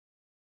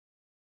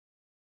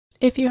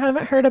If you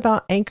haven't heard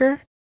about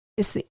Anchor,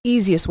 it's the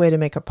easiest way to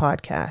make a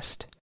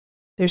podcast.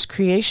 There's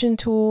creation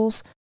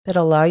tools that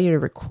allow you to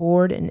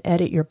record and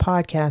edit your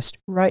podcast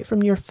right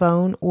from your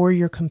phone or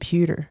your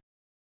computer.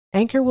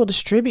 Anchor will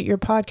distribute your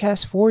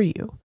podcast for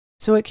you,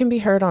 so it can be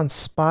heard on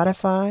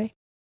Spotify,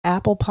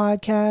 Apple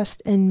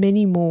Podcast, and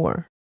many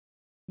more.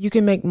 You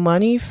can make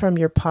money from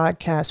your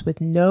podcast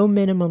with no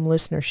minimum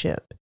listenership.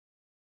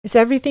 It's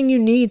everything you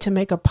need to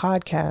make a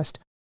podcast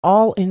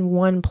all in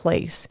one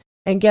place.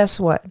 And guess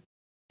what?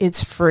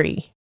 It's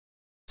free.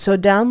 So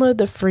download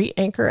the free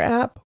Anchor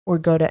app or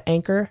go to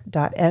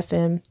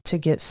anchor.fm to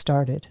get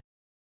started.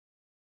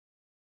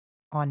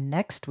 On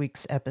next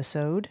week's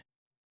episode.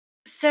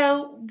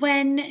 So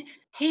when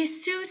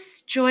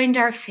Jesus joined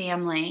our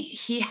family,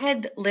 he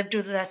had lived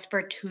with us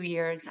for 2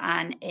 years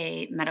on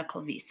a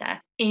medical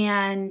visa.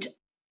 And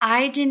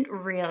I didn't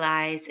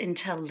realize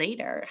until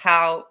later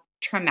how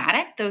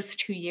traumatic those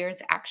 2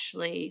 years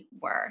actually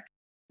were.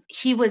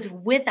 He was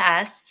with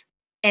us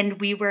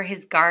and we were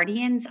his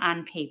guardians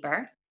on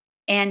paper.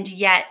 And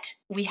yet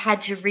we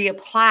had to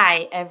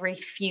reapply every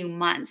few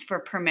months for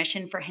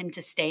permission for him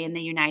to stay in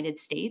the United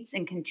States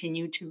and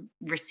continue to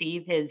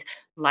receive his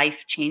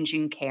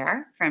life-changing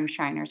care from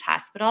Shriners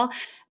Hospital.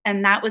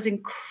 And that was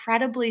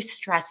incredibly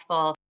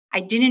stressful. I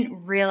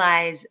didn't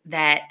realize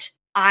that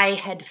I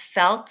had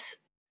felt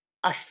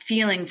a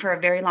feeling for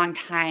a very long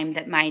time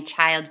that my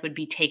child would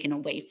be taken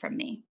away from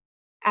me.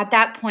 At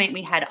that point,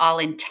 we had all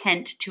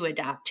intent to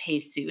adopt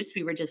Jesus.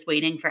 We were just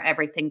waiting for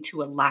everything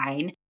to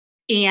align.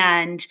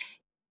 And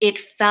it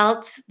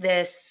felt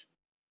this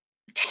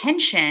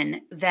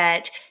tension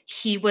that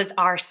he was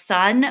our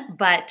son,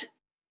 but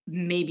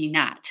maybe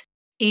not.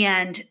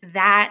 And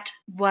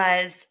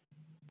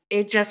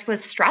it just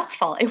was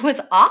stressful. It was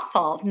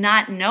awful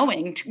not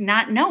knowing,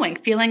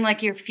 feeling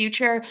like your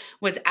future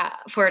was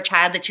for a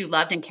child that you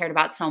loved and cared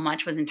about so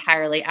much was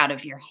entirely out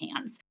of your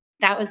hands.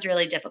 That was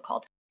really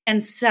difficult.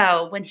 And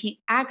so when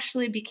he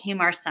actually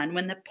became our son,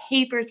 when the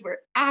papers were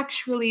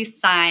actually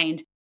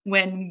signed,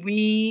 when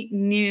we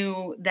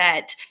knew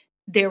that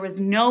there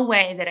was no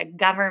way that a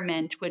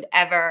government would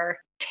ever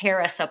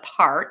tear us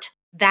apart,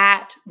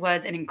 that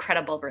was an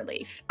incredible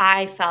relief.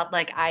 I felt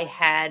like I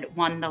had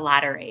won the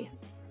lottery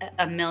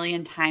a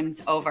million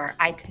times over.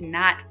 I could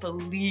not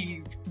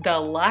believe the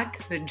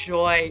luck, the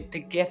joy, the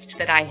gift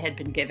that I had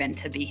been given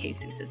to be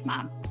Jesus's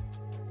mom.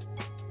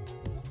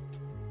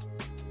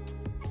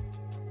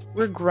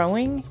 We're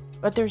growing,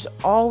 but there's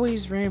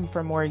always room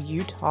for more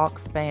You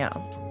Talk fam.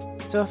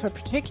 So if a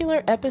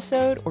particular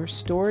episode or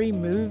story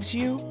moves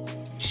you,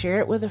 share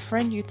it with a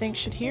friend you think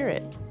should hear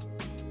it.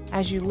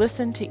 As you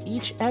listen to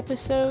each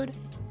episode,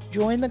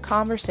 join the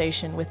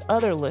conversation with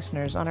other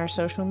listeners on our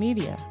social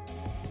media.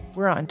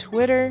 We're on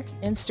Twitter,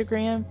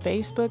 Instagram,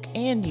 Facebook,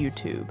 and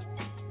YouTube.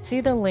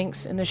 See the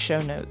links in the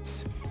show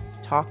notes.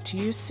 Talk to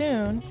you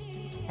soon,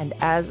 and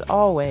as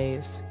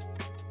always,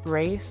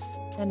 grace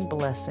and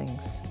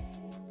blessings.